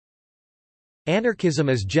Anarchism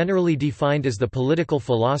is generally defined as the political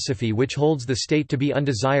philosophy which holds the state to be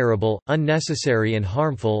undesirable, unnecessary and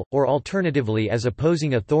harmful, or alternatively as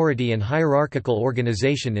opposing authority and hierarchical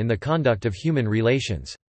organization in the conduct of human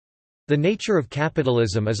relations. The nature of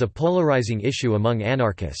capitalism is a polarizing issue among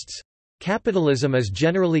anarchists. Capitalism is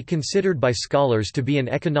generally considered by scholars to be an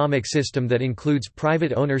economic system that includes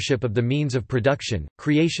private ownership of the means of production,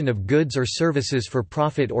 creation of goods or services for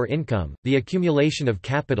profit or income, the accumulation of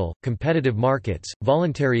capital, competitive markets,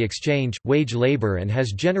 voluntary exchange, wage labor, and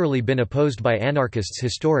has generally been opposed by anarchists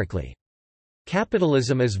historically.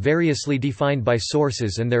 Capitalism is variously defined by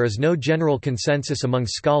sources and there is no general consensus among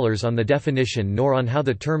scholars on the definition nor on how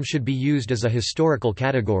the term should be used as a historical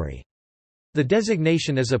category. The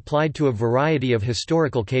designation is applied to a variety of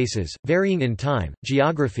historical cases, varying in time,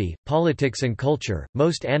 geography, politics, and culture.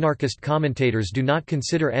 Most anarchist commentators do not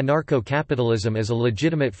consider anarcho-capitalism as a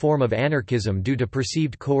legitimate form of anarchism due to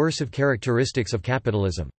perceived coercive characteristics of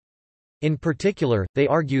capitalism. In particular, they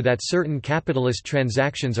argue that certain capitalist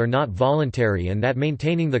transactions are not voluntary and that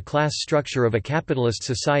maintaining the class structure of a capitalist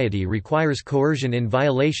society requires coercion in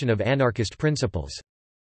violation of anarchist principles.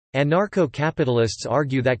 Anarcho-capitalists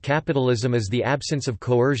argue that capitalism is the absence of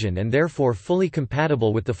coercion and therefore fully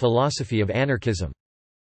compatible with the philosophy of anarchism.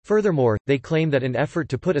 Furthermore, they claim that an effort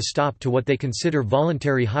to put a stop to what they consider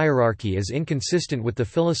voluntary hierarchy is inconsistent with the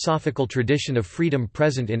philosophical tradition of freedom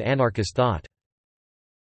present in anarchist thought.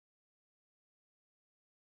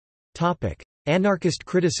 Anarchist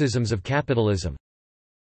criticisms of capitalism.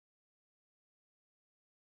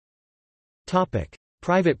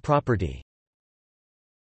 Private property.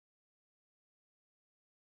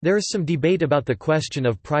 There is some debate about the question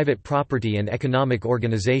of private property and economic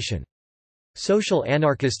organization. Social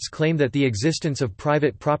anarchists claim that the existence of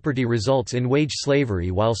private property results in wage slavery,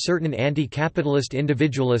 while certain anti-capitalist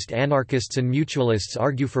individualist anarchists and mutualists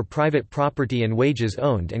argue for private property and wages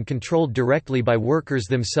owned and controlled directly by workers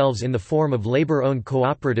themselves in the form of labor-owned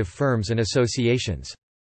cooperative firms and associations.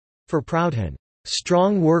 For Proudhon,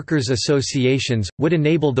 strong workers' associations would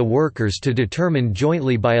enable the workers to determine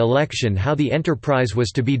jointly by election how the enterprise was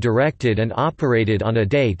to be directed and operated on a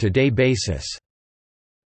day-to-day basis.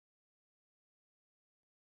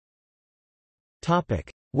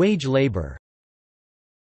 Wage labor.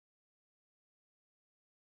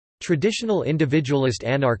 Traditional individualist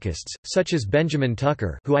anarchists, such as Benjamin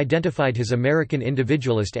Tucker, who identified his American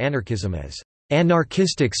individualist anarchism as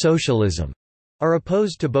anarchistic socialism, are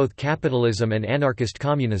opposed to both capitalism and anarchist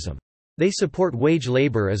communism. They support wage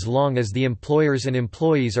labor as long as the employers and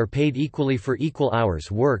employees are paid equally for equal hours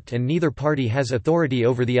worked and neither party has authority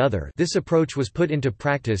over the other. This approach was put into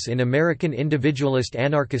practice in American individualist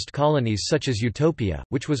anarchist colonies such as Utopia,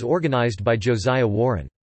 which was organized by Josiah Warren.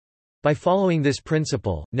 By following this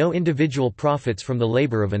principle, no individual profits from the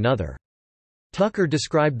labor of another. Tucker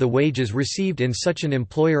described the wages received in such an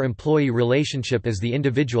employer-employee relationship as the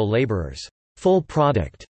individual laborer's full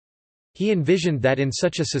product. He envisioned that in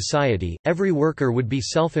such a society, every worker would be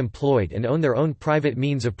self-employed and own their own private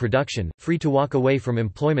means of production, free to walk away from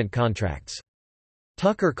employment contracts.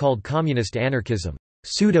 Tucker called communist anarchism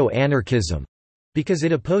pseudo-anarchism because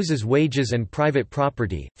it opposes wages and private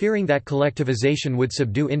property, fearing that collectivization would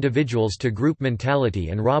subdue individuals to group mentality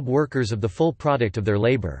and rob workers of the full product of their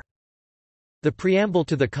labor. The preamble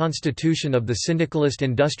to the Constitution of the Syndicalist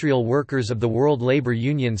Industrial Workers of the World Labor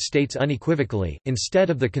Union states unequivocally,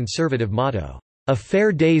 instead of the conservative motto, "A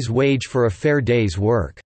fair day's wage for a fair day's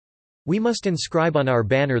work," we must inscribe on our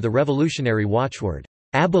banner the revolutionary watchword,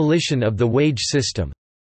 "Abolition of the wage system."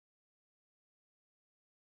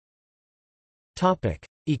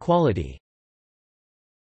 Equality.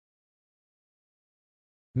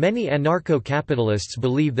 Many anarcho-capitalists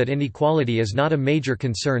believe that inequality is not a major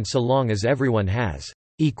concern so long as everyone has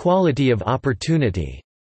equality of opportunity.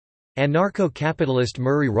 Anarcho-capitalist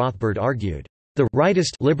Murray Rothbard argued, "The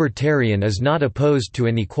rightist libertarian is not opposed to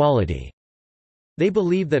inequality." They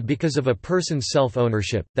believe that because of a person's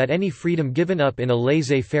self-ownership, that any freedom given up in a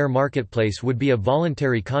laissez-faire marketplace would be a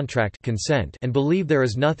voluntary contract consent, and believe there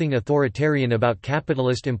is nothing authoritarian about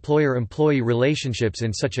capitalist employer-employee relationships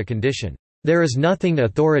in such a condition. There is nothing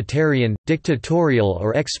authoritarian, dictatorial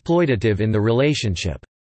or exploitative in the relationship.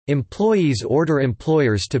 Employees order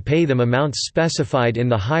employers to pay them amounts specified in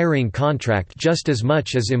the hiring contract just as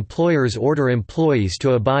much as employers order employees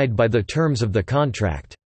to abide by the terms of the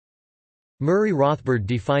contract. Murray Rothbard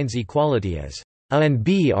defines equality as A and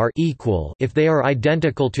B are equal if they are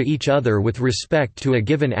identical to each other with respect to a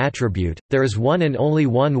given attribute. There is one and only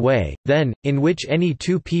one way, then, in which any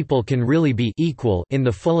two people can really be equal in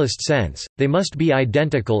the fullest sense, they must be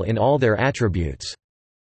identical in all their attributes.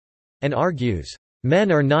 And argues,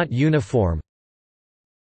 men are not uniform,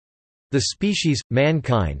 The species,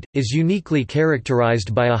 mankind, is uniquely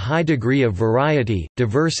characterized by a high degree of variety,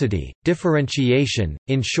 diversity, differentiation,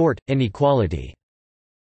 in short, inequality.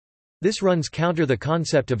 This runs counter the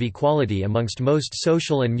concept of equality amongst most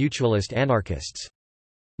social and mutualist anarchists.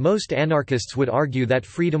 Most anarchists would argue that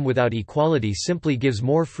freedom without equality simply gives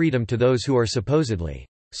more freedom to those who are supposedly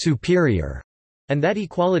superior, and that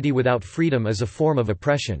equality without freedom is a form of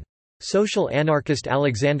oppression. Social anarchist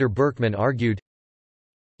Alexander Berkman argued,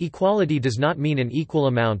 "Equality does not mean an equal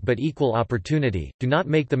amount but equal opportunity. Do not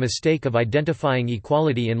make the mistake of identifying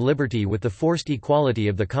equality in liberty with the forced equality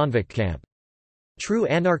of the convict camp. True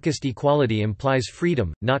anarchist equality implies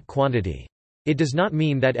freedom, not quantity. It does not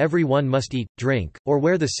mean that everyone must eat, drink, or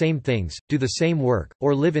wear the same things, do the same work,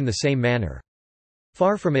 or live in the same manner.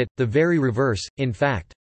 Far from it, the very reverse, in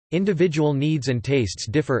fact. Individual needs and tastes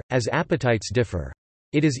differ, as appetites differ.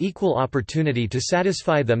 It is equal opportunity to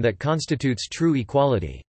satisfy them that constitutes true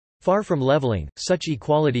equality. Far from leveling, such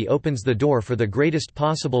equality opens the door for the greatest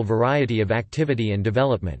possible variety of activity and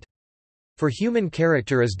development. For human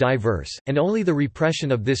character is diverse, and only the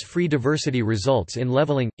repression of this free diversity results in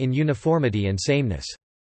leveling, in uniformity and sameness.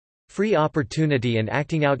 Free opportunity and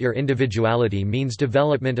acting out your individuality means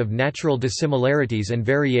development of natural dissimilarities and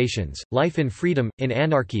variations. Life in freedom, in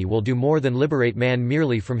anarchy will do more than liberate man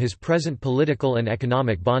merely from his present political and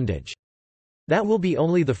economic bondage. That will be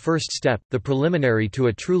only the first step, the preliminary to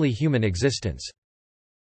a truly human existence."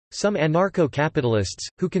 Some anarcho-capitalists,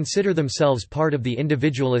 who consider themselves part of the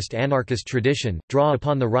individualist anarchist tradition, draw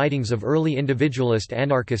upon the writings of early individualist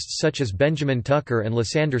anarchists such as Benjamin Tucker and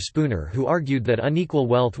Lysander Spooner, who argued that unequal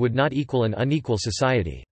wealth would not equal an unequal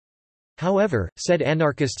society. However, said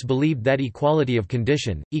anarchists believed that equality of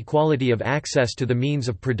condition, equality of access to the means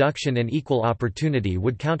of production and equal opportunity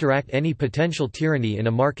would counteract any potential tyranny in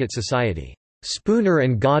a market society. Spooner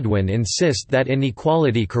and Godwin insist that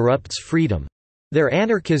inequality corrupts freedom. Their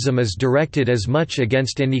anarchism is directed as much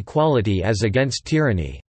against inequality as against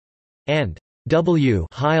tyranny. And W.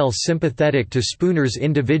 Heil sympathetic to Spooner's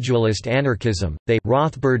individualist anarchism, they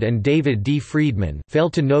Rothbard and David D. Friedman fail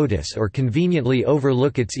to notice or conveniently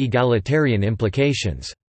overlook its egalitarian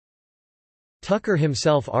implications. Tucker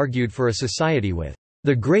himself argued for a society with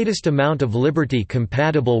the greatest amount of liberty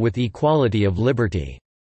compatible with equality of liberty.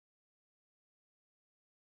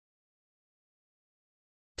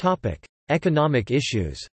 Economic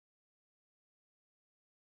issues.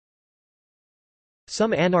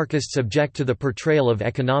 Some anarchists object to the portrayal of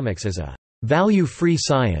economics as a value-free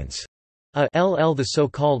science. The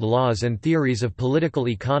so-called laws and theories of political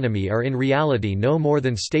economy are in reality no more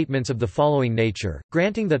than statements of the following nature,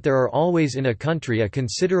 granting that there are always in a country a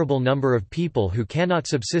considerable number of people who cannot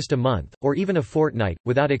subsist a month, or even a fortnight,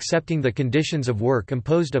 without accepting the conditions of work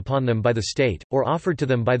imposed upon them by the state, or offered to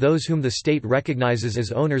them by those whom the state recognizes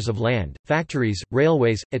as owners of land, factories,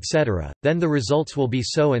 railways, etc., then the results will be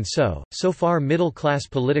so and so. So far middle-class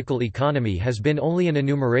political economy has been only an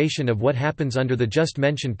enumeration of what happens under the just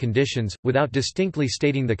mentioned conditions, without distinctly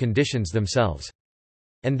stating the conditions themselves.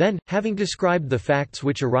 And then, having described the facts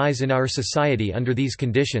which arise in our society under these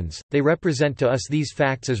conditions, they represent to us these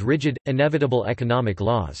facts as rigid, inevitable economic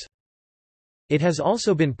laws. It has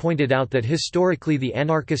also been pointed out that historically the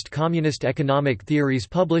anarchist communist economic theories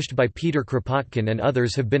published by Peter Kropotkin and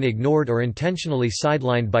others have been ignored or intentionally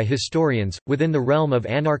sidelined by historians. Within the realm of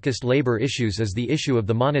anarchist labor issues is the issue of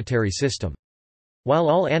the monetary system. While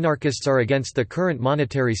all anarchists are against the current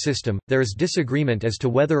monetary system, there is disagreement as to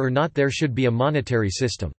whether or not there should be a monetary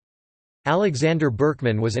system. Alexander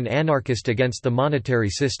Berkman was an anarchist against the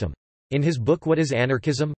monetary system. In his book What is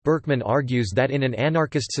Anarchism?, Berkman argues that in an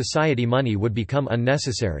anarchist society money would become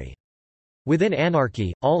unnecessary. Within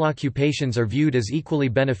anarchy, all occupations are viewed as equally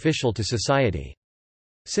beneficial to society.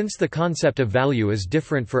 Since the concept of value is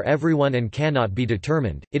different for everyone and cannot be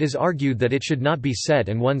determined, it is argued that it should not be set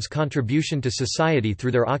and one's contribution to society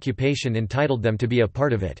through their occupation entitled them to be a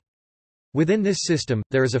part of it. Within this system,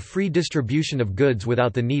 there is a free distribution of goods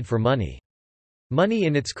without the need for money. Money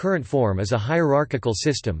in its current form is a hierarchical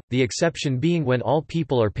system, the exception being when all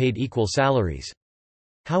people are paid equal salaries.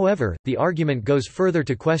 However, the argument goes further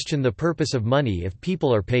to question the purpose of money if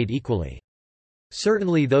people are paid equally.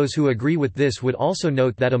 Certainly those who agree with this would also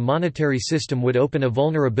note that a monetary system would open a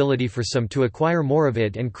vulnerability for some to acquire more of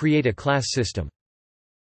it and create a class system.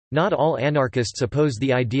 Not all anarchists oppose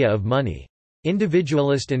the idea of money.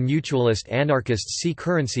 Individualist and mutualist anarchists see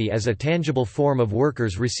currency as a tangible form of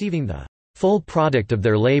workers receiving the full product of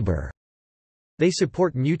their labor. They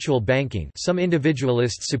support mutual banking. Some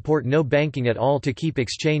individualists support no banking at all to keep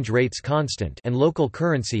exchange rates constant and local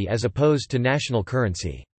currency as opposed to national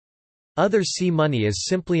currency. Others see money as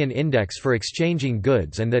simply an index for exchanging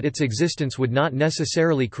goods and that its existence would not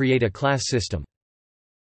necessarily create a class system.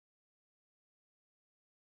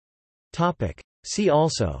 See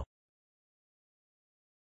also: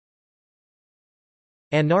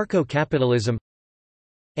 Anarcho-capitalism,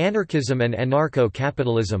 Anarchism and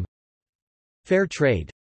anarcho-capitalism, Fair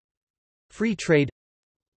trade, Free trade,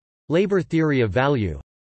 Labor theory of value,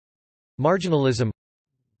 Marginalism,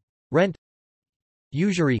 Rent,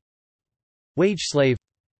 Usury, Wage slave.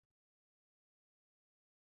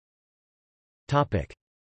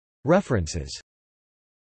 References.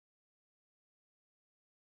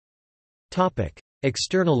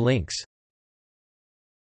 External links.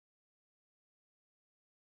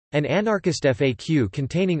 An anarchist FAQ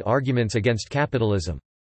containing arguments against capitalism.